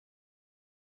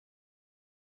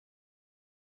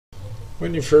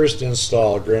When you first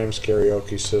install Graham's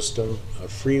Karaoke system, a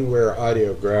freeware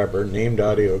Audiograbber named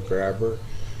Audiograbber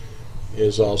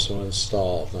is also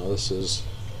installed. Now this is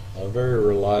a very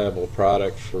reliable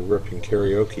product for ripping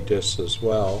karaoke discs as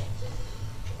well.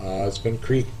 It's been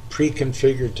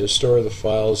pre-configured to store the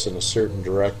files in a certain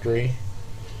directory.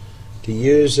 To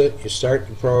use it, you start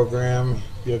the program,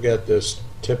 you'll get this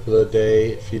tip of the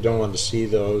day. If you don't want to see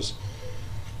those,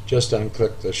 just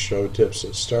unclick the Show Tips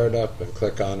at Startup and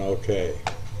click on OK.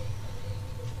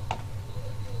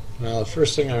 Now the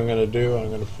first thing I'm going to do, I'm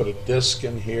going to put a disk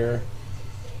in here.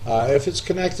 If it's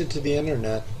connected to the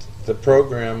internet, the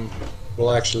program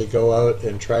will actually go out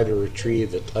and try to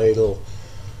retrieve the title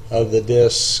of the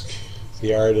disk,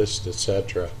 the artist,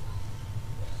 etc.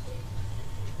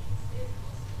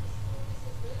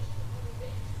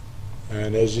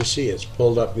 And as you see, it's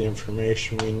pulled up the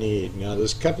information we need. Now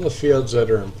there's a couple of fields that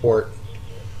are important.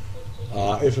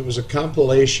 If it was a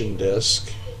compilation disc,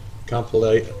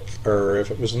 or if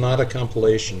it was not a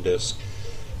compilation disc,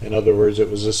 in other words,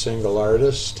 it was a single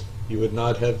artist, you would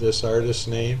not have this artist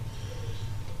name,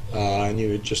 and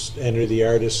you would just enter the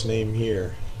artist name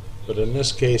here. But in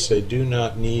this case, I do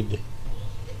not need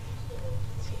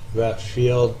that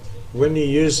field. When you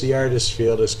use the artist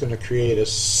field, it's going to create a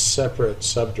separate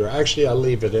subdirectory. Actually, I'll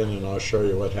leave it in and I'll show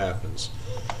you what happens.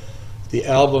 The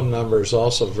album number is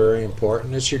also very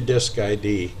important. It's your disc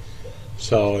ID.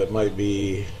 So it might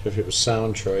be, if it was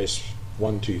Sound Choice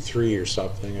 123 or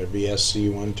something, it would be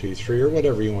SC123 or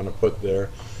whatever you want to put there.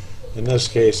 In this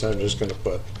case, I'm just going to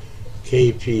put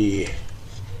KP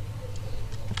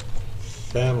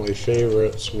Family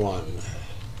Favorites 1.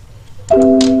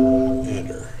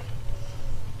 Enter.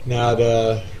 Now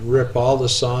to rip all the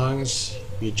songs,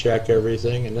 you check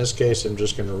everything. In this case, I'm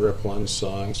just going to rip one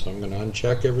song, so I'm going to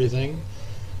uncheck everything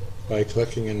by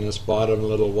clicking in this bottom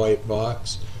little white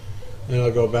box. Then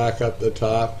I'll go back up the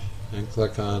top and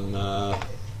click on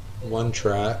one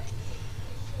track.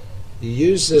 You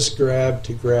use this grab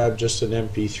to grab just an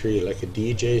MP3 like a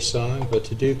DJ song, but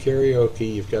to do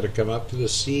karaoke you've got to come up to the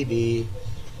CD,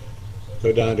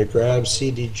 go down to grab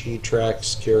CDG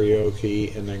tracks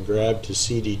karaoke, and then grab to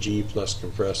CDG plus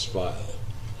compressed file.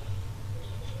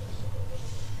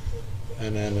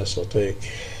 And then this will take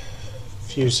a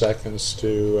few seconds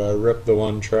to rip the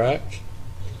one track.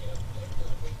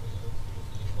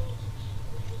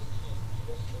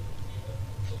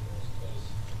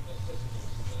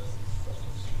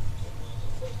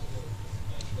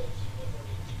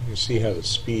 You see how the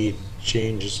speed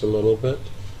changes a little bit.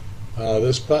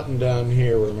 This button down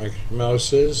here where my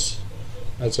mouse is,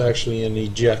 that's actually an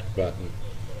eject button.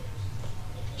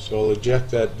 So I'll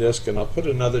eject that disk and I'll put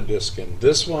another disk in.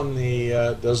 This one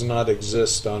does not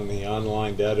exist on the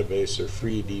online database, or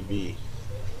FreeDB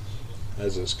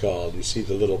as it's called. You see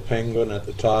the little penguin at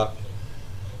the top?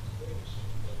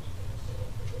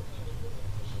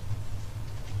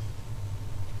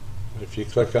 If you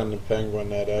click on the penguin,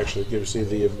 that actually gives you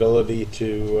the ability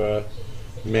to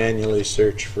manually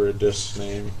search for a disk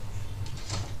name.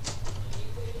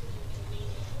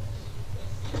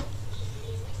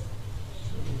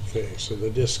 Okay, so the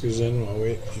disk is in. We'll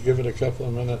wait. You give it a couple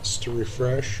of minutes to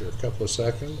refresh, or a couple of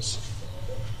seconds.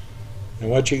 And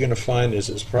what you're going to find is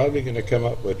it's probably going to come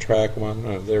up with track 1.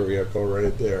 Oh, there we go,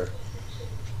 right there.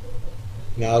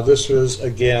 Now this was,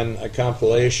 again, a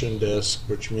compilation disc,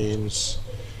 which means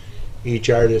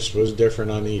each artist was different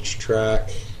on each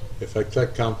track. If I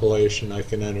click compilation, I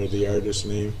can enter the artist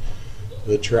name,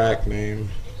 the track name.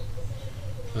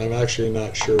 I'm actually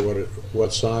not sure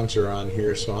what songs are on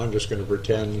here, so I'm just going to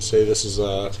pretend and say this is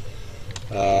a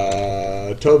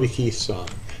Toby Keith song,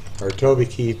 or Toby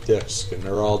Keith disc, and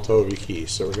they're all Toby Keith.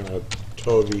 So we're going to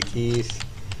Toby Keith,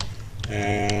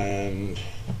 and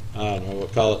I don't know, we'll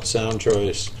call it Sound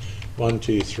Choice 1,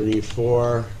 2, 3,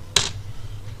 4.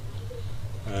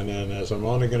 And then, as I'm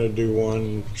only going to do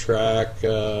one track,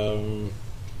 do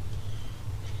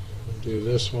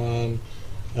this one.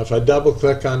 Now if I double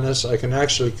click on this, I can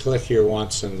actually click here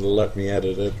once and it'll let me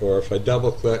edit it, or if I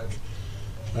double click,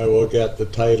 I will get the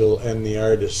title and the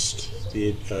artist,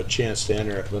 the chance to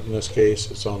enter it, but in this case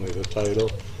it's only the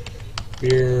title.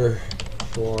 Beer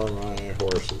for my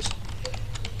horses.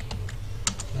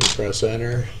 And press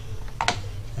enter.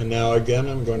 And now again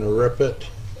I'm going to rip it.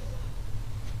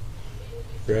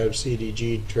 Grab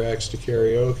CDG tracks to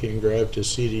karaoke and grab to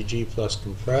CDG plus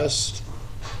compressed.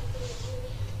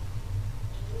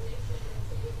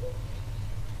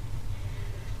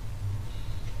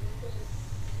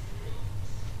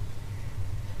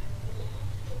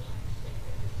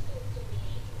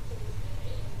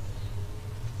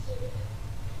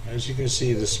 As you can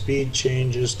see, the speed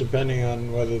changes depending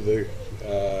on whether the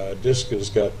disc has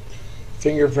got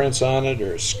fingerprints on it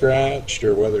or scratched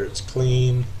or whether it's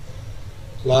clean.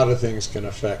 A lot of things can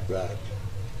affect that.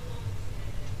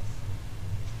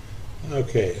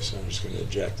 Okay, so I'm just going to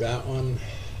eject that one,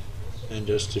 and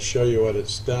just to show you what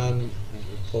it's done, I'm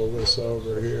going to pull this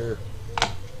over here,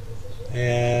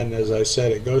 and as I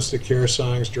said, it goes to Cure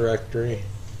Songs directory.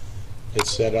 It's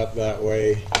set up that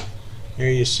way. Here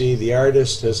you see the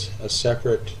artist has a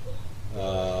separate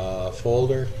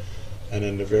folder, and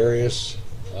then the various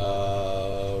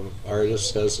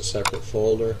artists has a separate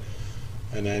folder,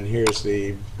 and then here's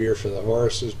the Beer for the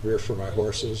Horses, Beer for My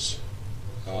Horses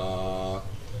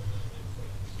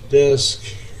disc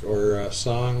or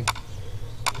song.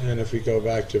 And if we go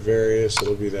back to various,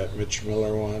 it'll be that Mitch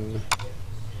Miller one.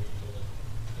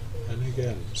 And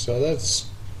again, so that's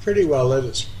pretty well lit.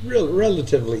 It's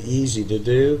relatively easy to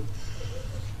do.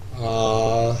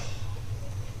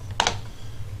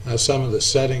 Some of the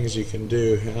settings you can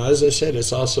do, and as I said,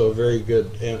 it's also very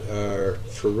good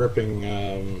for ripping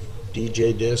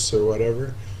DJ discs or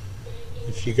whatever.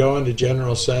 If you go into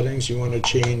general settings, you want to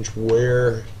change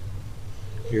where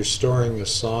you're storing the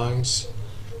songs,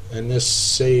 and this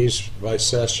saves by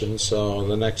session, so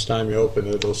the next time you open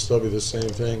it, it'll still be the same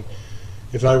thing.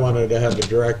 If I wanted to have a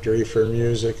directory for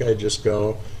music, I just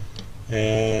go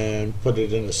and put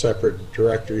it in a separate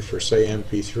directory for, say,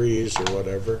 MP3s or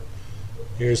whatever.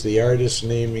 Here's the artist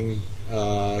naming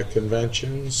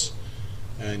conventions,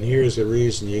 and here's the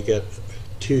reason you get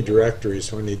two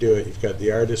directories when you do it. You've got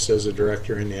the artist as a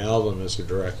directory and the album as a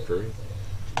directory.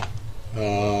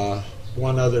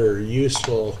 One other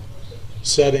useful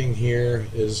setting here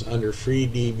is under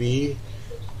FreeDB.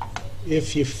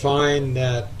 If you find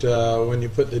that when you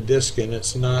put the disk in,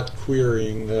 it's not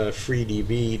querying the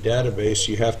FreeDB database,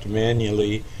 you have to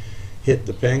manually hit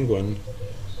the penguin.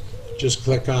 Just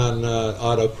click on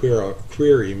Auto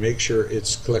Query. Make sure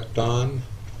it's clicked on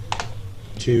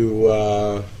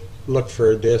to look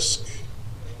for a disk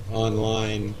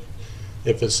online.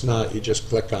 If it's not, you just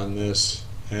click on this,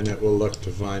 and it will look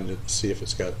to find it, see if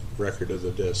it's got record of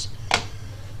the disc.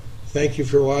 Thank you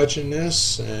for watching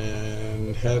this,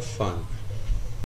 and have fun.